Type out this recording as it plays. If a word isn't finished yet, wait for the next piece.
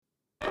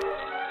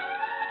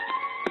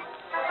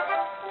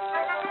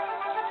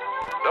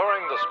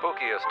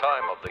spookiest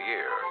time of the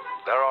year,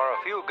 there are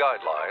a few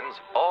guidelines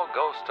all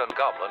ghosts and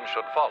goblins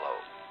should follow.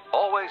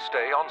 Always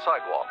stay on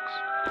sidewalks.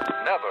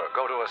 Never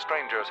go to a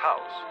stranger's house.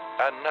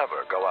 And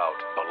never go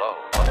out alone.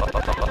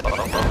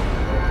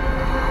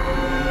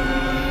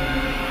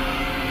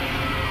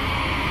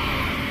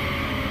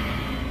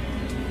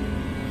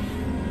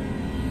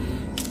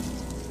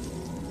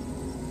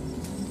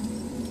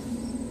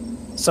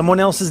 Someone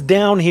else is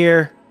down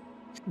here.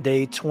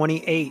 Day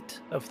 28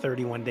 of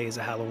 31 Days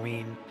of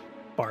Halloween.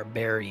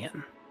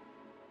 Barbarian.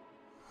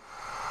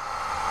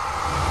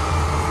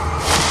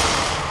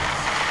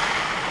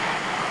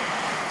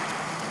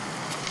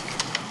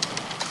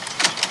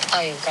 Oh,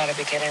 you've got to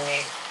be kidding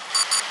me.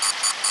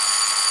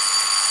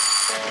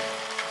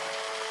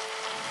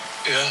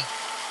 Yeah.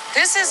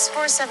 This is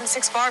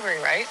 476 Barbary,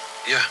 right?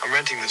 Yeah, I'm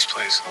renting this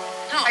place.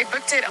 No, I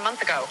booked it a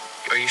month ago.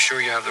 Are you sure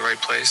you have the right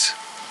place?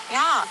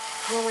 Yeah.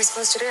 What are we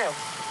supposed to do?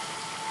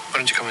 Why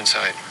don't you come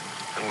inside,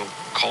 and we'll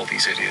call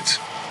these idiots.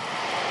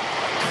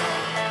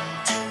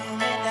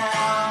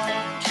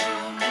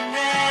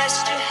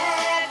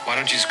 Why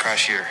don't you just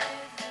crash here?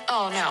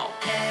 Oh, no.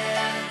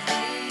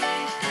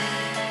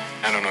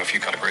 I don't know if you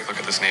got a great look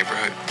at this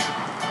neighborhood,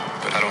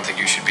 but I don't think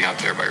you should be out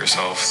there by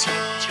yourself.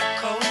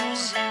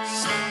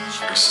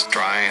 It's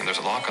dry and there's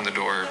a lock on the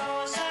door.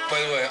 By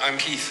the way, I'm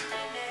Keith.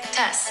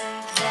 Tess.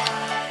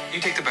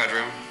 You take the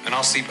bedroom, and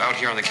I'll sleep out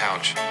here on the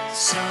couch.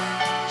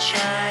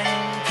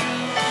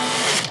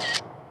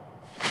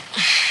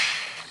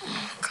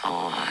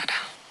 God.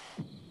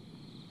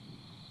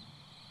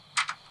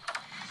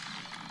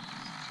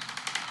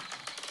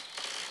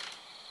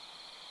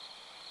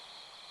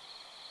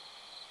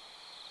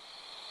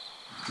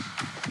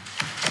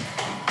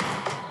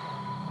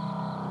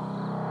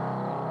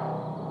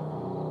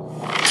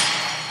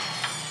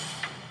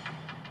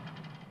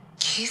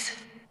 Keith?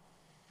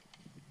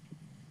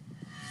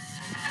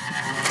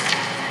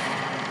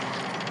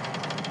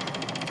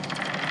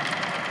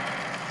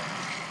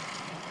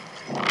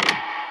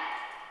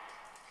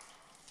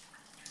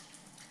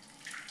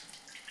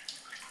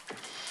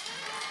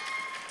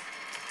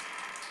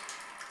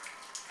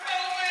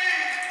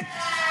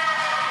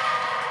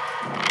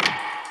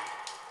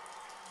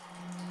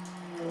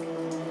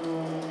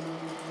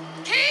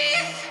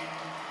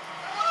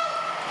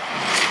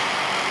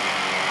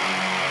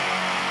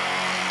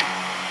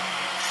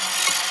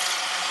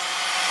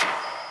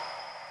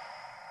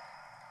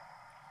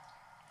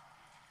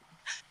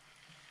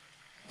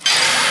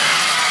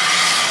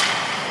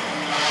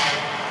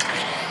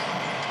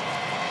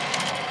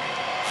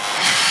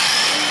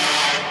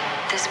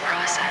 This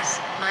process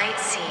might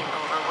seem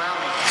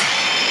overwhelming,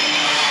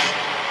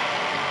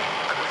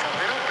 but with a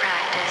little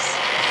practice,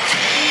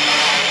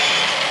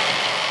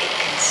 it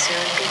can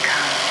soon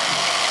become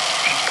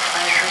a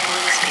pleasurable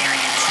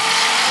experience.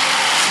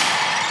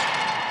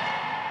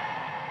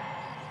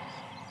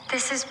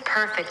 This is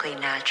perfectly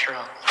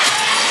natural.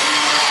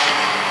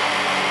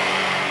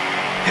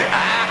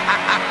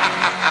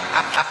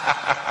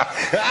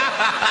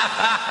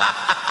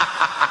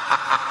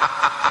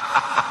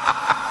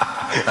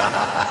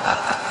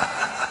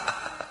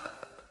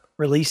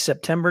 Released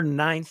September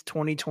 9th,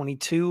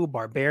 2022,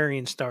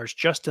 Barbarian stars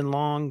Justin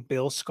Long,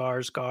 Bill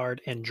Skarsgård,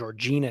 and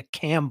Georgina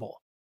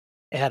Campbell.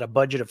 It had a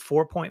budget of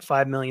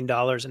 $4.5 million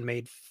and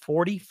made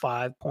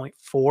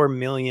 $45.4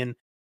 million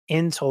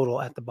in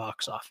total at the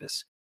box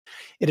office.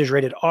 It is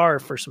rated R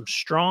for some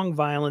strong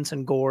violence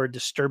and gore,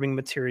 disturbing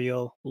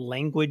material,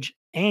 language,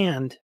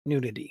 and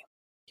nudity.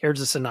 Here's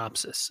the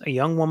synopsis. A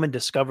young woman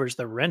discovers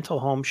the rental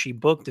home she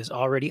booked is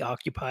already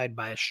occupied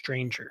by a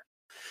stranger.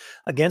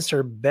 Against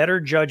her better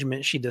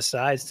judgment, she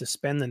decides to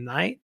spend the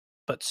night,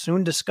 but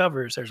soon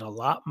discovers there's a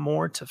lot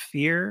more to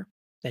fear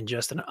than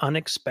just an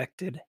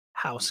unexpected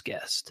house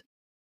guest.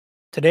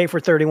 Today, for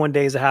 31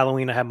 Days of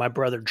Halloween, I have my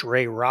brother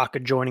Dre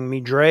Rawka joining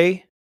me.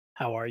 Dre,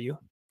 how are you?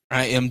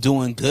 I am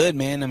doing good,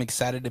 man. I'm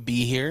excited to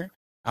be here.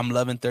 I'm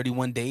loving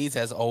 31 Days,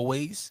 as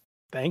always.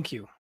 Thank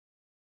you.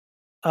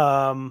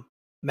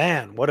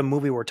 Man, what a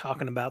movie we're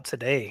talking about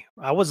today.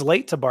 I was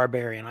late to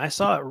Barbarian. I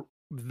saw it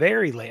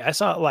very late. I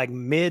saw it like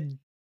mid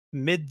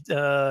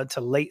to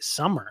late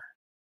summer.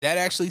 That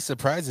actually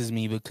surprises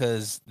me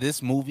because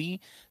this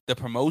movie, the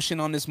promotion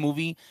on this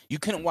movie, you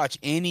couldn't watch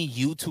any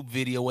YouTube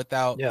video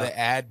without the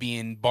ad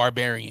being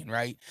Barbarian,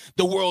 right?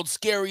 The world's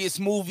scariest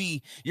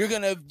movie. You're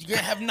gonna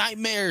have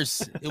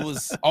nightmares. It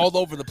was all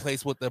over the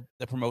place with the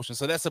promotion.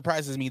 So that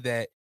surprises me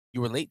that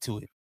you were late to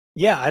it.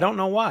 Yeah, I don't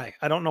know why.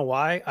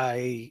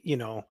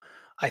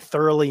 I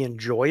thoroughly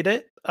enjoyed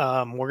it.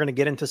 We're gonna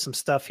get into some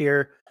stuff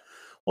here.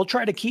 We'll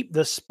try to keep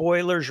the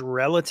spoilers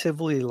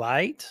relatively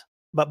light,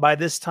 but by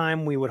this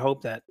time we would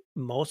hope that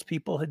most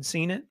people had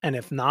seen it. And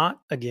if not,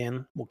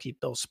 again, we'll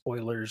keep those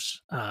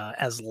spoilers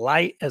as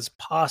light as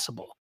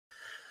possible.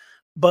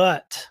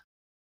 But,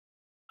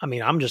 I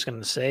mean, I'm just going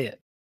to say it.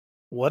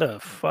 What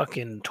a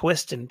fucking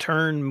twist and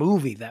turn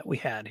movie that we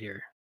had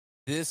here.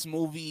 This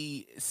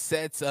movie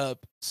sets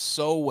up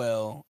so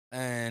well.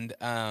 And,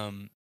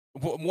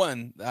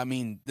 one, I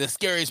mean, the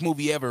scariest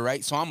movie ever,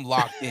 right? So I'm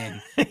locked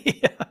in.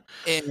 Yeah.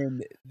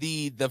 And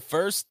the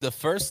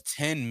first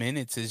 10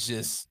 minutes is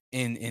just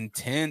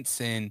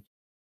intense, and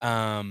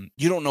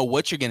you don't know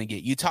what you're gonna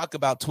get. You talk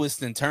about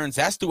twists and turns,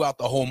 that's throughout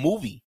the whole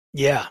movie.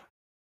 Yeah.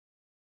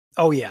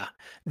 Oh yeah.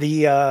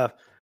 The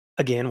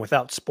again,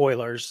 without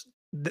spoilers,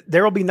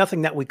 there will be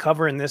nothing that we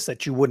cover in this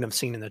that you wouldn't have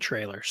seen in the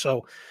trailer.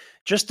 So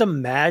just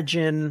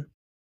imagine,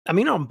 I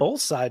mean, on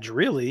both sides,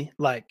 really,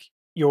 like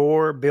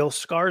your Bill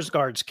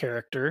Skarsgård's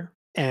character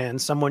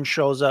and someone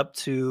shows up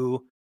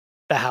to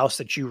the house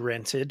that you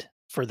rented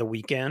for the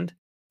weekend.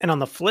 And on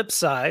the flip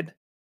side,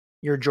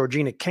 you're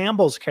Georgina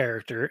Campbell's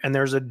character, and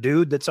there's a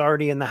dude that's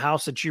already in the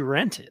house that you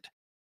rented.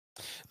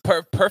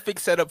 Perfect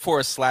setup for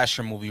a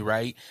slasher movie,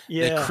 right?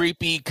 Yeah. The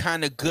creepy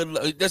kind of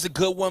good. There's a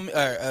good woman,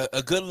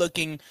 a good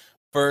looking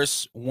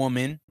first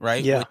woman,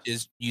 right? Yeah. Which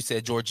is, you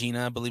said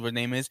Georgina, I believe her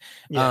name is.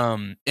 Yeah.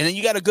 And then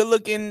you got a good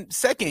looking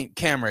second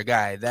camera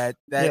guy. That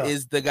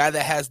is the guy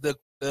that has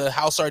the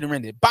house already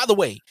rented. By the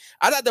way,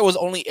 I thought there was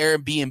only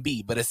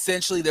Airbnb, but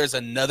essentially there's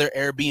another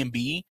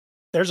Airbnb.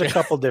 There's a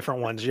couple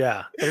different ones.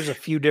 Yeah. There's a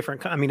few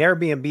different. I mean,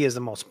 Airbnb is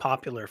the most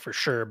popular for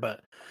sure,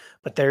 but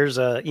there's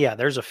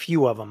a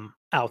few of them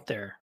out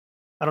there.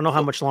 I don't know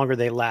how much longer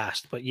they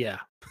last, but yeah.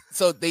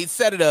 So they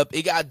set it up.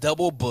 It got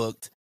double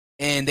booked,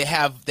 and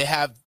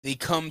they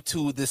come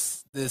to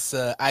this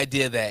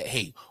idea that,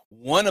 hey,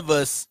 one of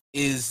us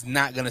is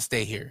not gonna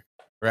stay here,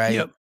 right?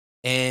 Yep.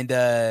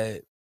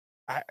 And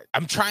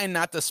I'm trying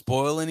not to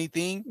spoil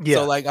anything,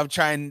 so like I'm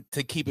trying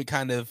to keep it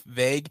kind of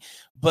vague.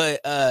 But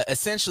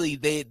essentially,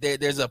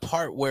 there's a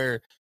part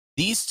where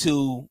these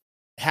two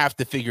have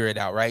to figure it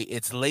out, right?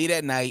 It's late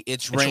at night.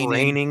 It's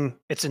raining.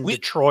 It's in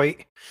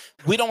Detroit.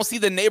 We don't see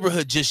the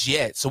neighborhood just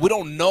yet, so we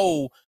don't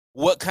know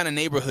what kind of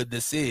neighborhood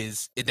this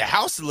is. The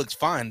house looks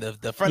fine.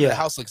 The front of the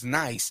house looks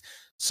nice.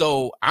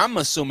 So I'm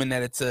assuming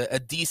that it's a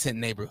decent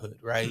neighborhood,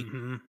 right?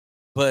 Mm-hmm.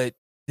 But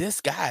this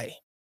guy,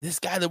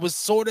 there was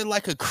sort of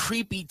like a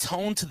creepy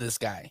tone to this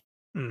guy.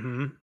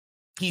 Mm-hmm.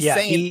 He's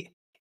saying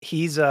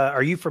he's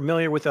are you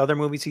familiar with the other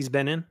movies he's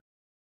been in?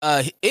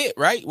 It,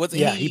 right?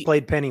 He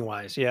played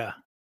Pennywise, yeah.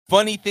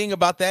 Funny thing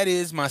about that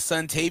is my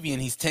son Tavian,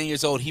 he's 10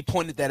 years old. He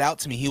pointed that out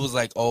to me. He was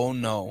like, "Oh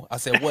no." I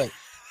said, "What?"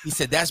 He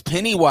said, "That's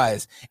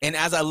Pennywise." And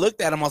as I looked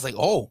at him, I was like,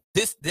 "Oh,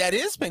 that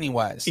is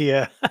Pennywise."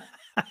 Yeah.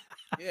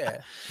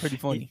 Yeah. Pretty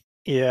funny.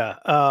 Yeah.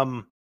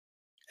 And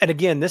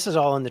again, this is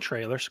all in the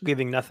trailer, so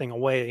giving nothing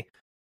away.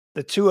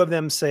 The two of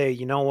them say,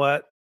 "You know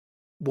what?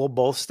 We'll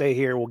both stay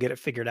here. We'll get it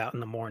figured out in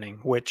the morning,"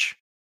 which,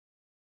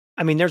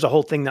 I mean, there's a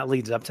whole thing that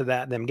leads up to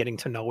that, them getting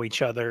to know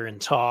each other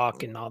and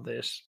talk and all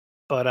this.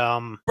 But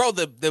bro,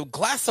 the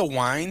glass of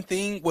wine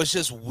thing was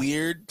just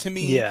weird to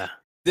me. Yeah.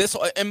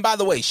 And by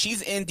the way,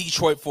 she's in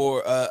Detroit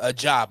for a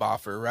job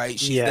offer, right?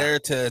 She's there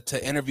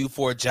to interview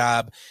for a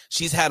job.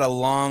 She's had a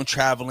long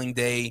traveling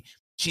day.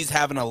 She's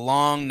having a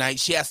long night.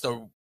 She has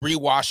to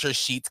rewash her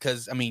sheets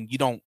because, I mean, you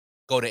don't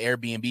go to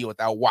Airbnb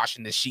without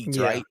washing the sheets,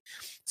 right?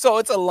 So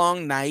it's a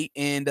long night,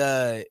 and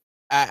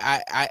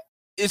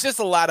it's just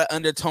a lot of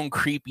undertone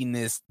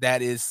creepiness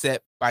that is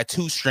set by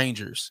two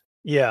strangers.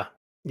 Yeah.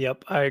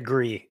 Yep, I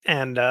agree.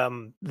 And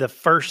the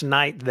first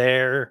night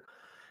there,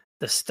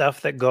 the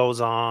stuff that goes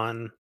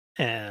on,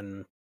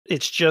 and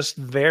it's just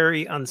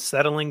very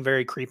unsettling,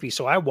 very creepy.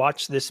 So I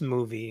watched this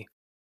movie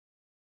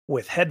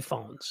with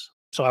headphones.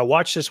 So I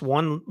watched this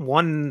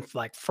one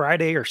like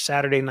Friday or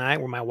Saturday night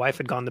where my wife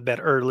had gone to bed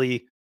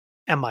early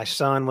and my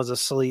son was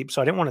asleep.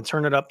 So I didn't want to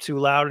turn it up too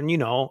loud. And you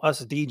know,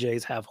 us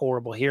DJs have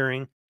horrible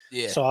hearing.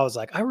 Yeah. So I was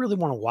like, I really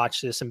want to watch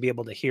this and be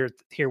able to hear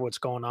what's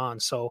going on.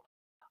 So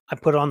I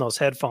put on those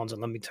headphones,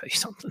 and let me tell you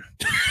something.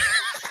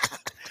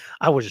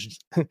 I was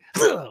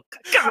God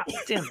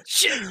damn it,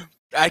 shit.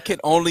 I can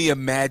only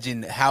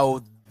imagine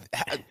how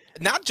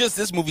not just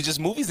this movie, just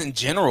movies in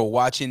general,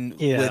 watching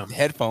with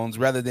headphones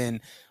rather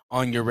than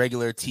on your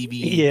regular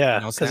TV. Yeah,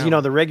 because you know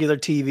the regular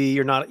TV,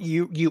 you're not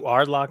you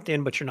are locked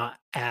in, but you're not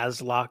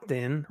as locked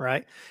in,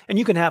 right? And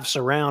you can have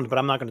surround, but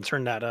I'm not going to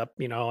turn that up,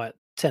 you know, at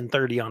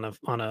 10:30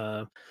 on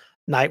a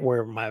night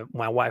where my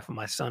wife and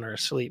my son are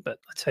asleep. But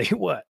I tell you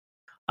what,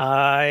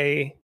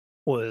 I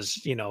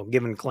was, you know,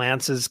 giving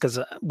glances because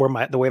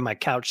the way my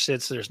couch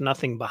sits, there's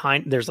nothing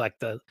behind. There's like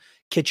the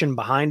kitchen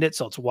behind it,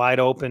 so it's wide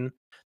open.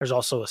 There's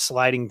also a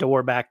sliding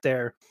door back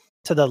there.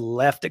 To the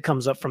left, it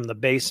comes up from the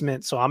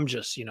basement. So I'm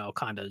just, you know,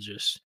 kind of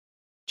just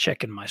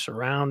checking my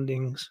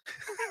surroundings.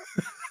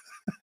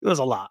 It was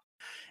a lot.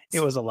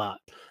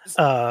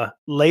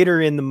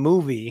 Later in the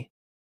movie,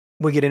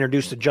 we get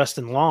introduced to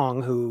Justin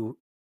Long, who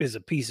is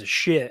a piece of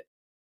shit,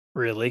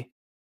 really.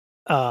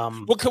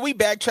 Well, can we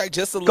backtrack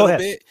just a little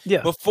bit?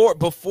 Yeah.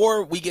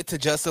 Before we get to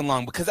Justin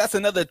Long, because that's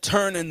another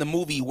turn in the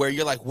movie where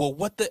you're like, well,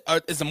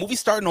 is the movie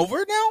starting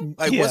over now?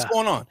 Like, what's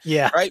going on?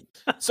 Yeah. Right.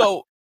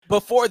 So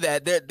before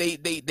that,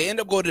 they end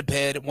up going to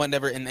bed,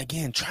 whatever. And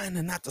again, trying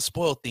to not to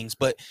spoil things,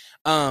 but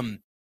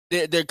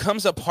there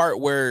comes a part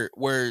where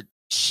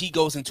she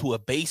goes into a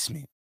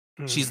basement.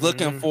 Mm-hmm. She's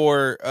looking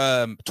for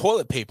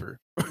toilet paper.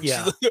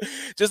 Yeah.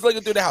 Just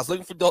looking through the house,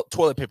 looking for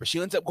toilet paper. She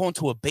ends up going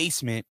to a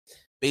basement.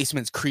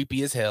 Basement's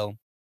creepy as hell.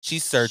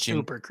 She's searching.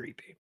 Super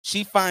creepy.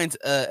 she finds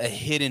a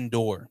hidden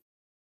door,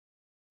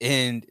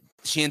 and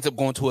she ends up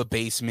going to a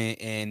basement,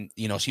 and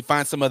she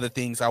finds some other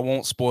things. I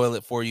won't spoil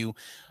it for you,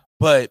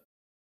 but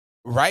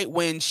right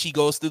when she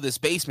goes through this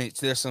basement,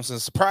 there's some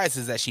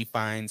surprises that she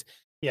finds.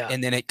 Yeah.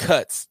 And then it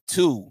cuts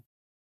to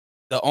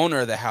the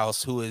owner of the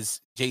house, who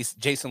is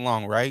Jason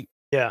Long, right?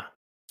 Yeah.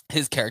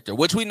 His character,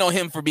 which we know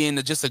him for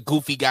being just a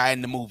goofy guy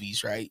in the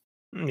movies, right?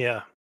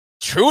 Yeah.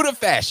 True to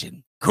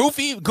fashion.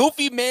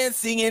 Goofy man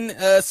singing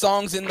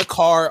songs in the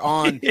car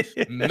on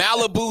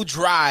Malibu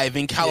Drive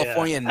in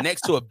California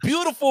next to a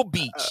beautiful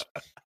beach.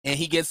 And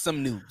he gets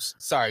some news.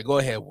 Sorry, go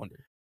ahead,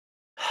 Wonder.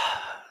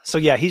 So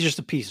yeah, he's just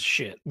a piece of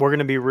shit. We're going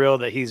to be real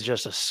that he's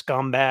just a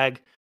scumbag.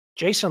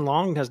 Jason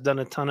Long has done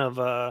a ton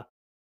of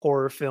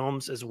horror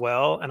films as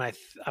well. And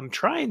I'm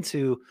trying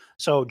to,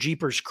 so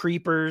Jeepers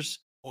Creepers.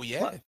 Oh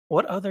yeah.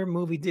 What other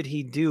movie did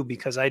he do?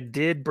 Because I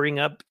did bring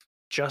up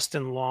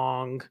Justin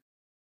Long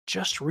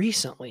just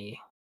recently,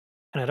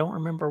 and I don't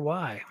remember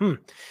why.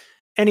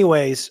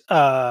 Anyways,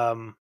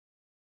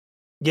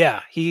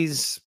 yeah,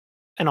 he's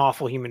an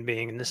awful human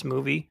being in this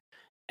movie.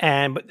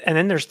 And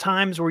then there's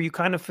times where you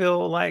kind of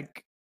feel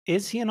like,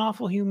 is he an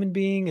awful human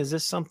being? Is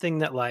this something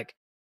that like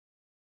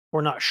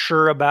we're not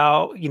sure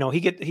about?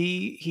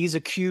 He's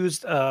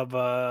accused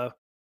of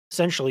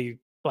essentially,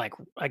 like,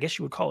 I guess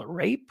you would call it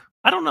rape.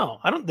 I don't know.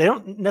 They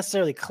don't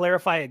necessarily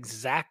clarify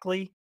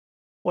exactly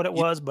what it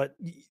was, but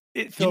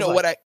it feels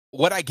like,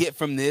 what I get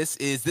from this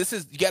is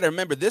you got to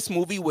remember, this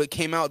movie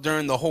came out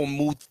during the whole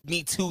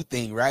Me Too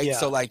thing, right? Yeah.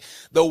 So like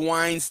the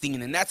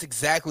Weinstein, and that's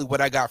exactly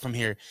what I got from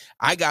here.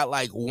 I got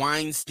like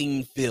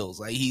Weinstein feels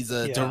like he's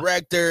a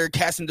director,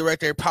 casting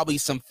director, probably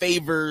some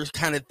favors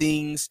kind of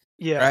things.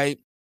 Yeah. Right.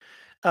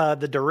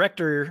 The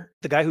director,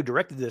 the guy who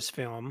directed this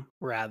film,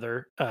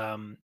 rather,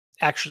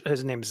 actually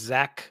his name's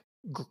Zach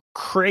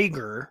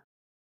Krager.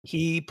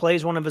 He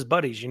plays one of his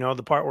buddies.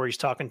 The part where he's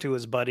talking to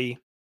his buddy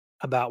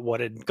about what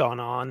had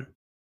gone on.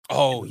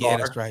 Oh yeah,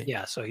 that's right.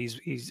 Yeah, so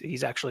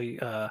he's actually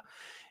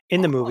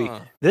in the movie.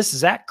 This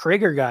Zach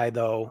Krager guy,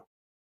 though,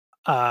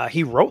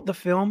 he wrote the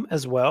film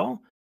as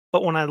well.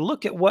 But when I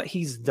look at what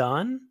he's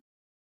done,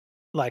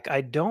 like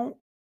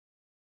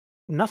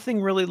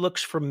nothing really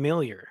looks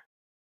familiar.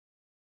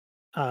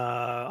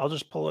 I'll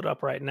just pull it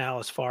up right now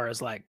as far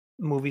as like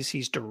movies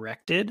he's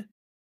directed.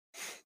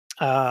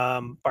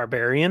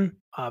 Barbarian,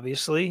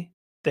 obviously.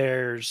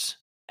 There's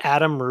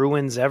Adam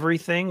Ruins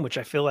Everything, which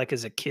I feel like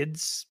is a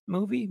kid's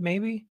movie,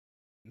 maybe.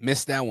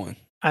 Missed that one.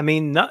 I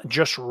mean, not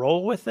just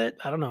roll with it.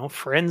 I don't know.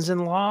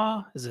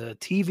 Friends-in-Law is a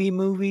TV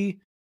movie.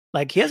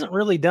 Like, he hasn't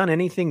really done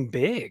anything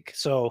big.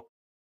 So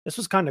this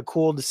was kind of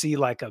cool to see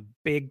like a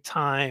big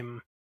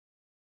time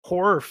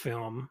horror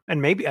film,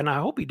 and I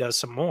hope he does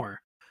some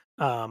more.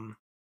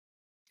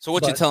 So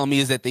what you're telling me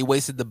is that they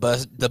wasted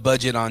the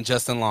budget on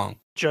Justin Long.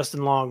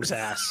 Justin Long's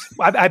ass.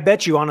 I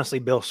bet you, honestly,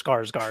 Bill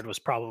Skarsgård was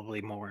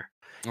probably more,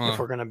 if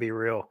we're going to be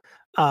real.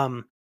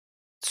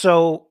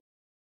 So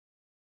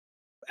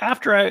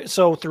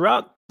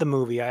throughout the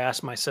movie, I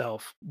asked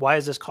myself, why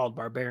is this called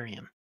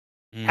Barbarian?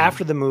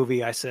 After the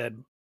movie, I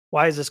said,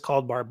 why is this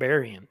called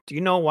Barbarian? Do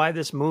you know why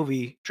this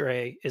movie,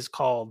 Dre, is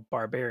called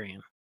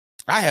Barbarian?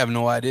 I have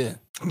no idea.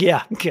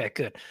 Yeah. Okay,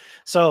 good.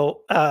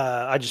 So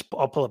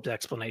I'll pull up the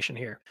explanation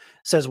here.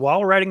 It says,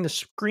 while writing the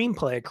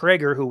screenplay,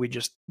 Krager, who we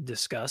just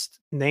discussed,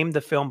 named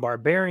the film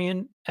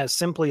Barbarian as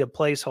simply a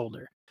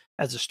placeholder.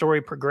 As the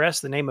story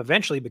progressed, the name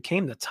eventually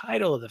became the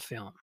title of the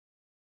film.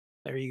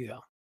 There you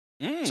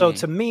go. So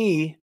to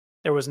me,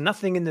 there was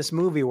nothing in this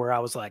movie where I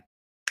was like,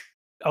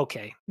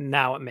 okay,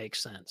 now it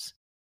makes sense.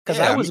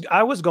 Because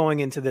I was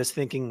going into this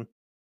thinking,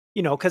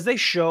 because they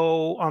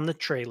show on the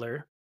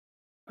trailer,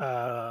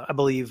 I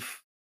believe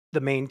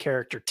the main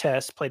character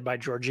Tess, played by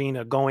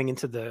Georgina, going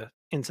into the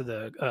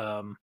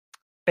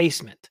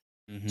basement.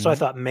 So I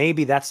thought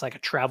maybe that's like a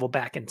travel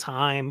back in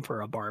time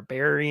for a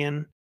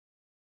barbarian.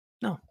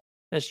 No,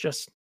 it's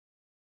just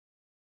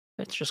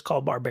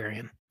called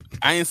Barbarian.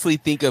 I instantly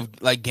think of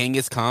like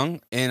Genghis Khan,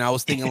 and I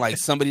was thinking like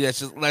somebody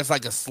that's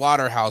like a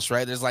slaughterhouse,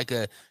 right? There's like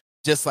a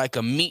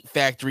meat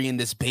factory in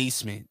this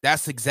basement.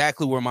 That's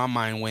exactly where my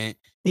mind went.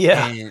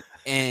 Yeah.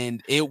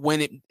 And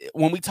when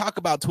we talk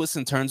about twists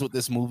and turns with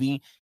this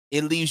movie,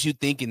 it leaves you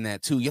thinking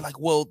that too. You're like,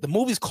 well, the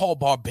movie's called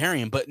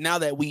Barbarian, but now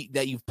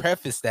that you've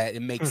prefaced that,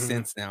 it makes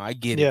sense now. I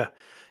get it. Yeah.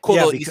 Cool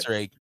little Easter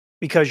egg.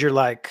 Because you're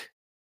like,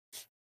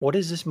 what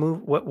is this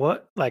movie?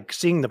 What? Like,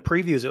 seeing the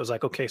previews, it was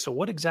like, okay, so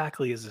what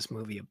exactly is this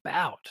movie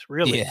about?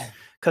 Really? Yeah.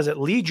 Because it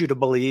leads you to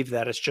believe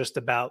that it's just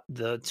about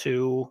the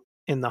two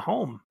in the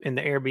home, in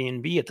the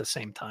Airbnb at the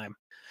same time.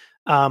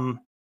 And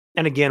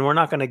again, we're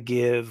not going to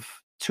give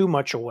too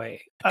much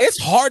away.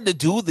 It's hard to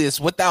do this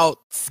without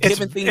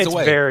giving things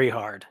away. It's very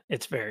hard.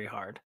 It's very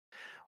hard.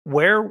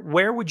 Where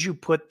would you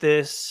put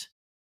this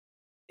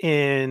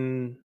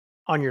on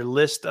your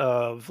list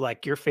of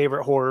like your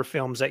favorite horror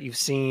films that you've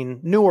seen?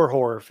 Newer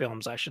horror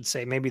films, I should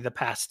say, maybe the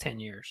past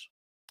 10 years.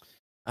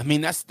 I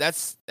mean,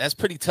 that's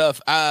pretty tough.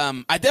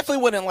 I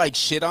definitely wouldn't like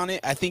shit on it.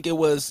 I think it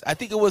was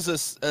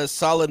a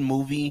solid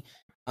movie.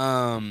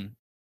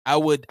 I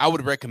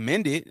would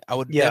recommend it. I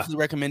would definitely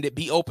recommend it.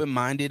 Be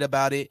open-minded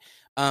about it.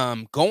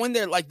 Go in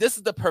there like this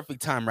is the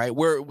perfect time, right?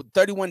 We're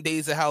 31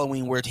 days of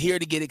Halloween. We're here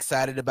to get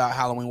excited about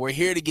Halloween. We're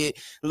here to get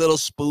a little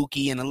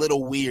spooky and a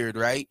little weird,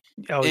 right?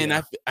 Oh, and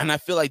I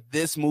feel like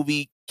this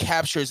movie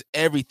captures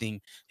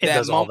everything. It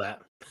does all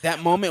that.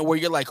 That moment where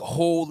you're like,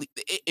 holy,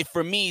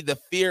 for me, the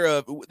fear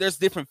of, there's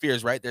different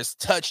fears, right? There's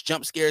touch,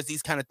 jump scares,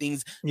 these kind of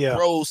things,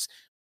 gross.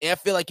 And I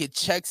feel like it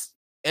checks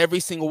every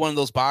single one of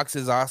those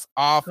boxes off,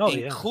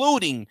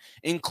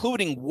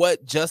 including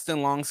what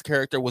Justin Long's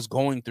character was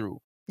going through.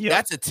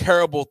 That's a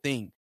terrible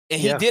thing.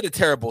 And he did a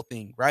terrible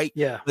thing, right?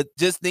 Yeah. But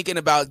just thinking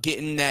about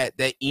getting that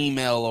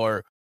email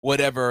or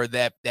whatever,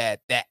 that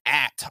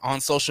act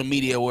on social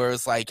media where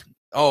it's like,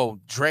 oh,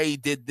 Dre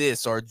did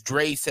this or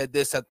Dre said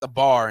this at the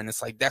bar, and it's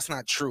like that's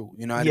not true.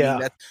 You know what I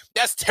mean?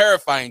 That's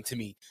terrifying to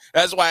me.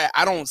 That's why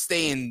I don't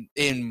stay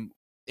in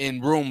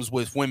rooms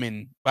with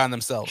women by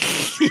themselves.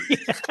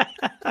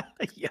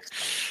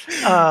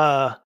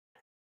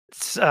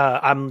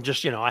 I'm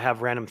just, I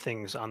have random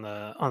things on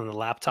the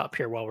laptop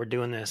here while we're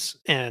doing this,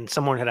 and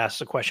someone had asked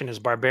the question: is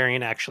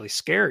Barbarian actually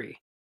scary?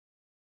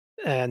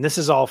 And this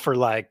is all for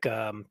like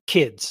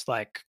kids.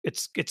 Like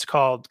it's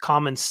called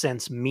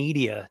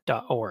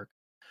commonsensemedia.org.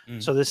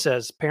 So this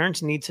says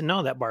parents need to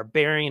know that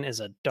Barbarian is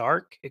a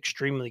dark,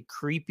 extremely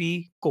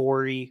creepy,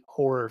 gory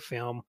horror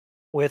film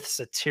with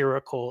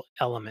satirical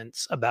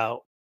elements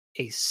about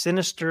a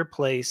sinister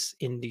place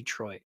in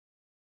Detroit.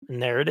 And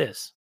there it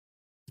is.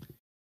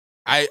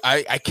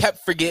 I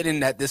kept forgetting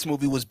that this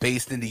movie was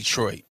based in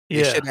Detroit.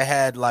 It should have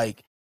had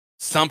like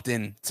some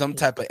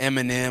type of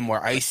Eminem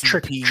or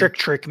ICP.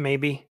 Trick,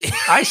 maybe.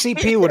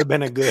 ICP would have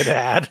been a good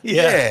ad.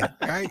 Yeah,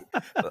 right.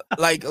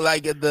 like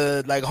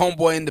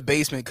homeboy in the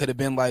basement could have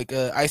been like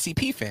a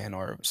ICP fan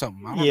or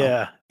something. I don't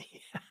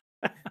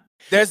know.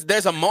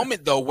 There's a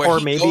moment though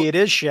where it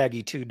is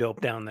Shaggy 2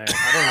 Dope down there.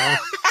 I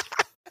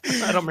don't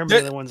know. I don't remember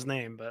the other one's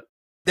name, but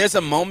there's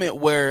a moment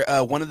where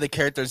one of the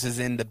characters is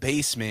in the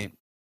basement,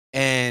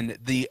 and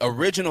the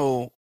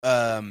original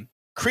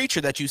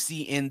creature that you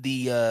see in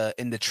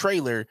the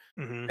trailer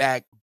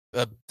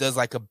does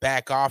like a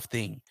back off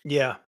thing.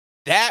 Yeah.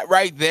 That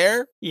right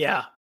there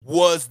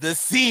was the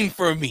scene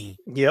for me.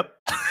 Yep.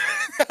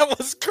 That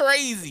was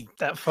crazy.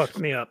 That fucked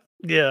me up.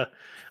 Yeah.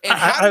 And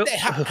how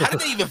did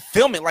they even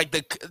film it? Like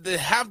they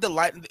have the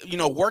light,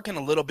 working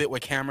a little bit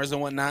with cameras and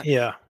whatnot.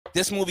 Yeah.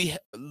 This movie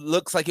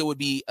looks like it would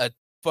be a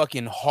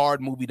fucking hard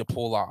movie to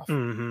pull off.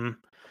 Mm-hmm.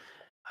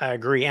 I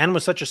agree. And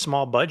with such a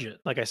small budget,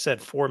 like I said,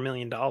 $4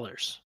 million.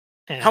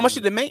 And how much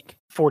did it make?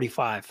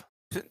 45.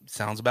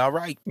 Sounds about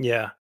right.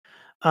 Yeah.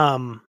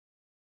 The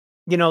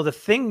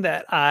thing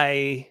that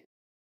I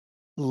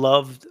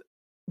loved,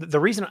 the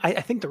reason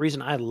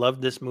I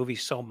loved this movie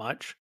so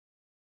much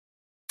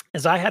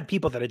is I had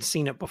people that had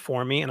seen it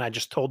before me, and I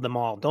just told them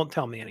all, don't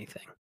tell me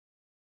anything. I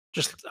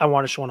just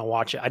want to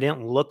watch it. I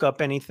didn't look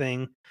up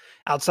anything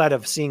outside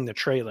of seeing the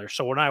trailer.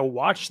 So when I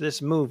watched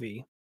this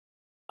movie,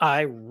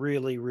 I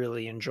really,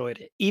 really enjoyed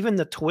it. Even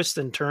the twists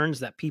and turns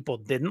that people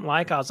didn't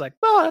like, I was like,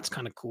 oh, that's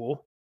kind of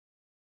cool.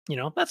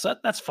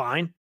 That's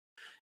fine.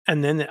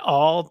 And then it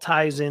all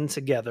ties in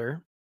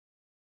together.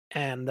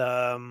 And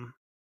I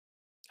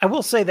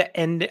will say that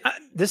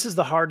this is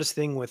the hardest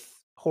thing with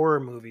horror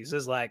movies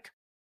is like,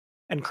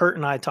 and Kurt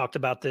and I talked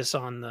about this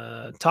on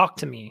the Talk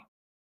to Me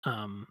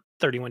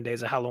 31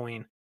 Days of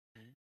Halloween.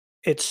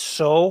 It's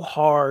so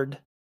hard.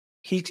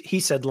 He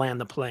said land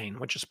the plane,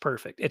 which is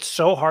perfect. It's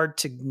so hard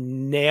to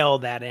nail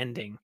that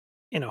ending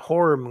in a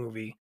horror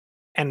movie.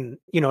 And,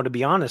 to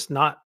be honest,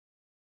 not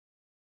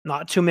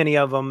too many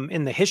of them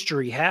in the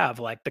history have,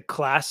 like the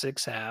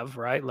classics have,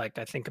 right? Like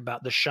I think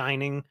about The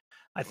Shining.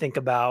 I think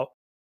about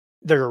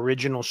their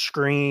original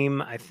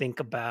Scream.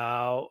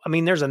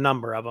 There's a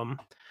number of them.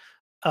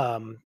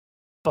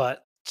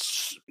 But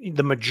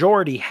the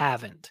majority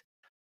haven't.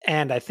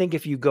 And I think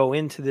if you go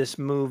into this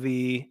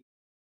movie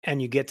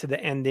and you get to the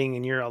ending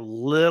and you're a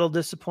little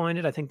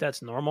disappointed, I think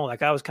that's normal.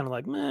 Like I was kind of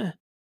like, meh.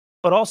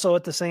 But also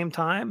at the same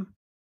time,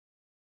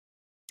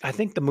 I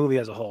think the movie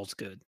as a whole is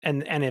good.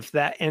 And if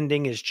that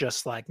ending is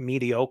just like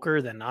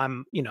mediocre, then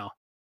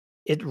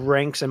it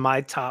ranks in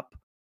my top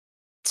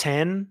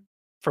 10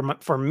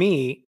 for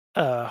me,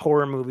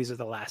 horror movies of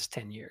the last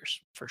 10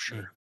 years for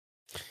sure.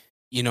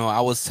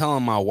 I was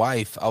telling my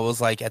wife, I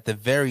was like, at the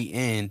very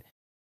end,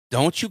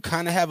 don't you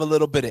kind of have a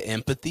little bit of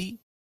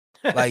empathy?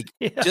 Like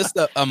just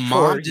a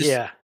mom.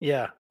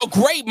 A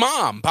great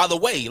mom, by the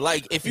way.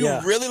 Like if you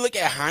really look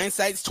at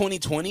hindsight's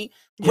 2020,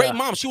 great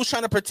mom. She was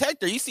trying to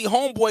protect her. You see,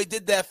 homeboy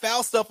did that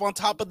foul stuff on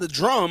top of the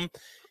drum.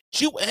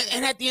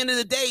 And at the end of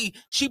the day,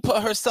 she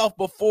put herself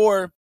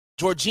before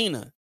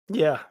Georgina.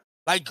 Yeah.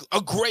 Like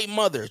a great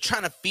mother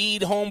trying to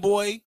feed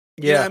homeboy.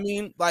 You know what I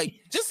mean? Like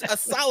just a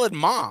solid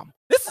mom.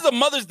 This is a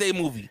Mother's Day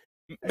movie.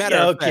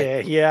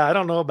 Okay. Yeah. I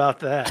don't know about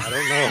that. I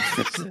don't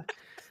know.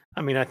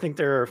 I think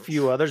there are a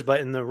few others, but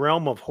in the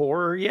realm of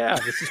horror,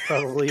 this is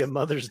probably a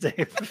Mother's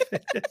Day.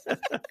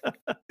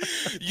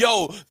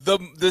 Yo,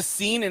 the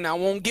scene, and I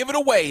won't give it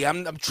away.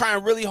 I'm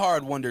trying really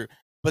hard, Wonder,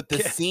 but the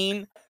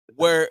scene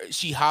where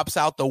she hops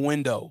out the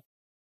window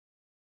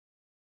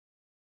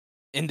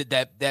into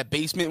that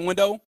basement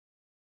window.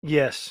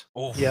 Yes.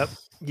 Oof. Yep.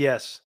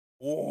 Yes.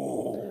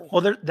 Ooh.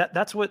 Well,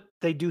 that's what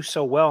they do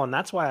so well, and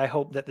that's why I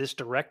hope that this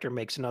director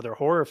makes another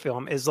horror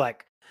film. Is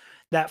like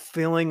that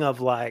feeling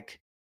of like,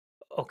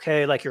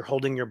 okay, like you're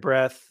holding your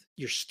breath,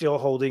 you're still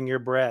holding your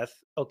breath.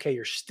 Okay,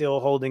 you're still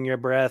holding your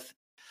breath.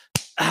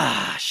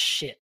 Ah,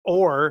 shit.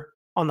 Or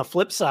on the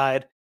flip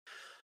side,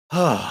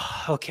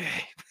 oh,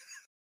 okay.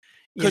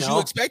 Because you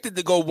expect it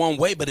to go one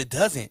way, but it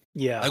doesn't.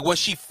 Yeah. Like when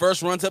she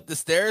first runs up the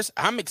stairs,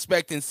 I'm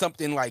expecting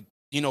something like,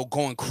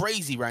 going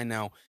crazy right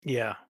now.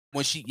 Yeah.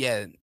 When she,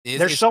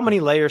 there's so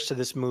many layers to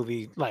this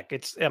movie. Like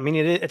it's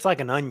like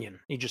an onion.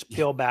 You just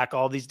peel back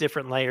all these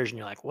different layers, and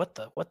you're like, what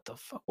the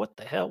fuck? What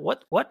the hell?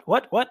 What?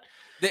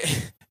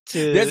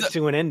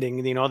 To an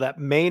ending,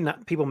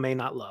 that people may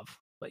not love,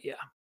 but yeah.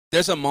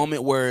 There's a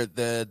moment where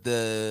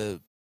the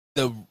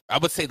I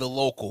would say the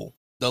local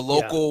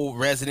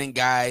resident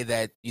guy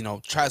that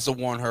tries to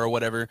warn her or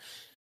whatever,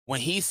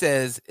 when he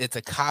says it's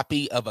a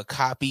copy of a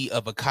copy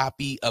of a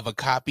copy of a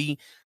copy,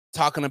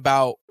 talking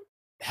about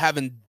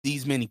having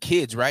these many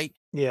kids, right?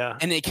 Yeah.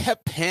 And it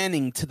kept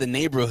panning to the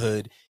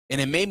neighborhood,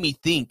 and it made me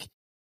think,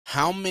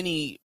 how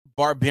many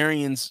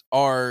barbarians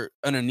are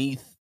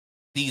underneath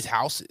these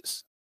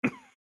houses?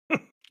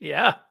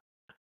 Yeah.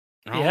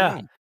 I don't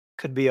know.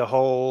 Could be a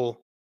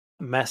whole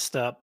messed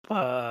up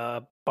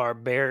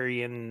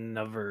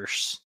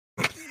barbarian-averse.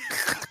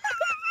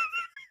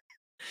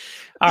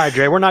 All right,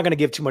 Dre, we're not going to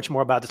give too much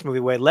more about this movie.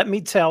 Let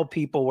me tell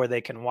people where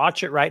they can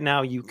watch it right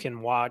now. You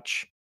can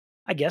watch,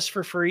 I guess,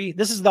 for free.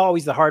 This is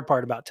always the hard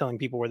part about telling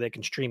people where they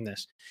can stream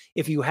this.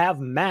 If you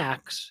have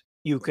Max,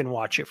 you can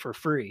watch it for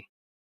free.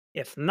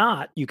 If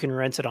not, you can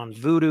rent it on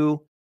Vudu,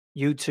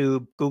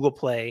 YouTube, Google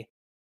Play,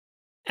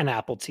 and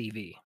Apple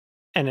TV.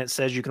 And it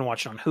says you can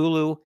watch it on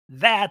Hulu.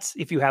 That's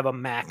if you have a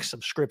Max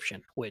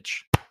subscription,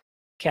 which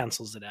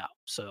cancels it out.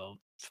 So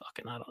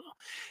fucking, I don't know.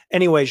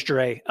 Anyways,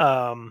 Dre,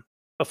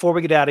 before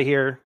we get out of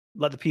here,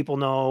 let the people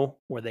know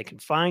where they can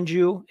find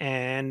you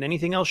and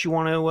anything else you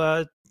want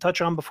to touch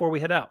on before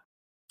we head out.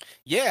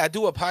 Yeah, I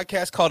do a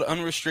podcast called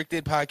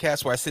Unrestricted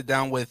Podcast where I sit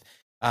down with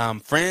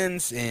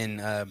friends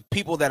and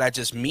people that I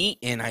just meet,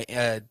 and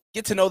I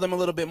get to know them a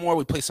little bit more.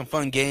 We play some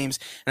fun games.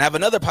 And I have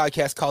another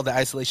podcast called the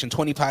Isolation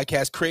 20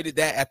 Podcast. Created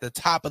that at the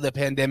top of the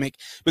pandemic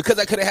because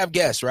I couldn't have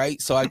guests,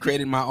 right? So I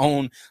created my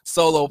own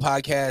solo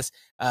podcast.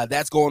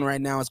 That's going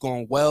right now. It's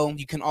going well.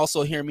 You can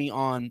also hear me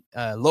on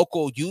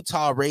local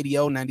Utah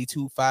radio,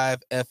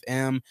 92.5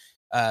 FM,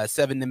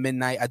 7 to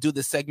midnight. I do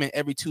this segment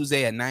every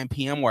Tuesday at 9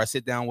 p.m. where I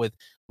sit down with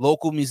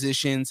local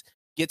musicians,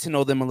 get to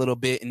know them a little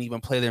bit, and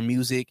even play their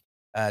music.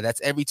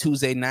 That's every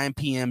Tuesday, 9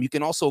 p.m. You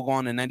can also go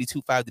on to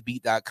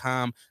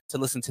 925thebeat.com to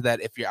listen to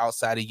that if you're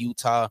outside of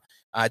Utah.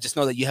 Just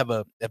know that you have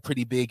a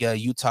pretty big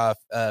Utah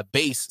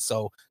base,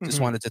 so just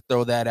wanted to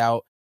throw that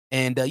out.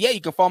 And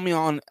you can follow me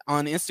on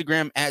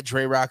Instagram at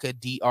Rawka,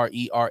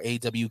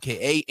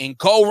 DRERAWKA, and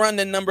go run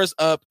the numbers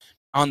up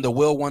on the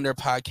Will Wonder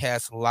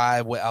podcast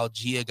live with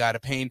Algea Got a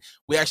Pain.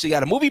 We actually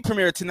got a movie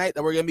premiere tonight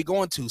that we're going to be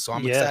going to, so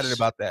I'm excited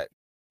about that.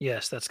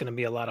 Yes, that's going to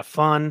be a lot of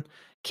fun.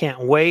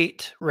 Can't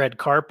wait. Red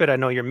carpet. I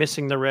know you're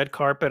missing the red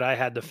carpet. I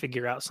had to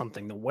figure out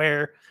something to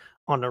wear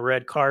on the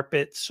red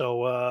carpet.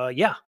 So,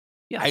 yeah.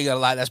 I got a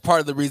lot. That's part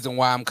of the reason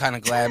why I'm kind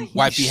of glad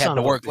Wifey had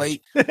to work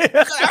late.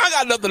 I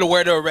got nothing to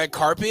wear to a red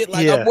carpet.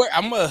 Like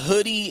I'm a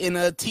hoodie and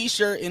a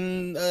t-shirt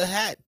and a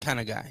hat kind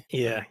of guy.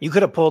 Yeah. You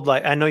could have pulled,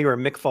 like, I know you were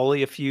Mick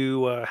Foley a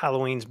few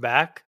Halloweens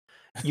back.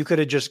 You could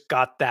have just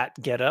got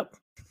that get up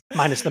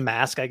minus the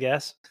mask, I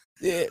guess.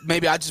 Yeah,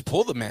 maybe I just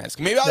pull the mask.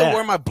 Maybe I'll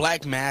wear my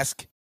black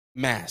mask.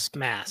 My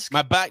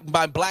black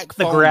phone,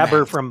 the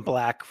grabber mask. From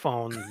Black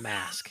Phone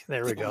mask.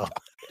 There we go.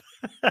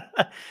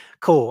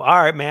 Cool.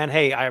 All right, man.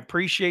 Hey, I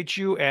appreciate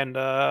you, and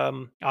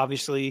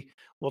obviously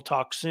we'll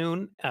talk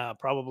soon.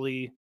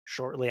 Probably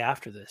shortly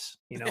after this.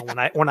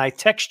 When I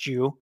text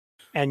you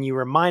and you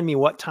remind me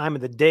what time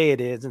of the day it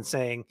is, and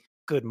saying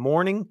good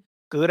morning,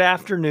 good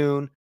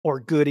afternoon, or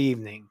good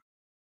evening.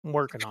 I'm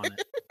working on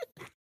it.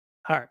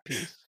 All right.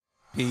 Peace.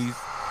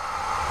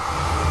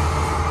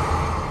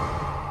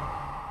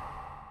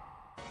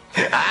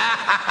 Ha ha ha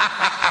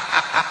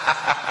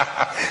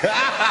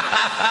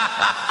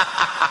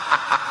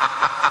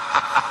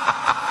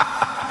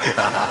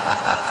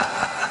ha!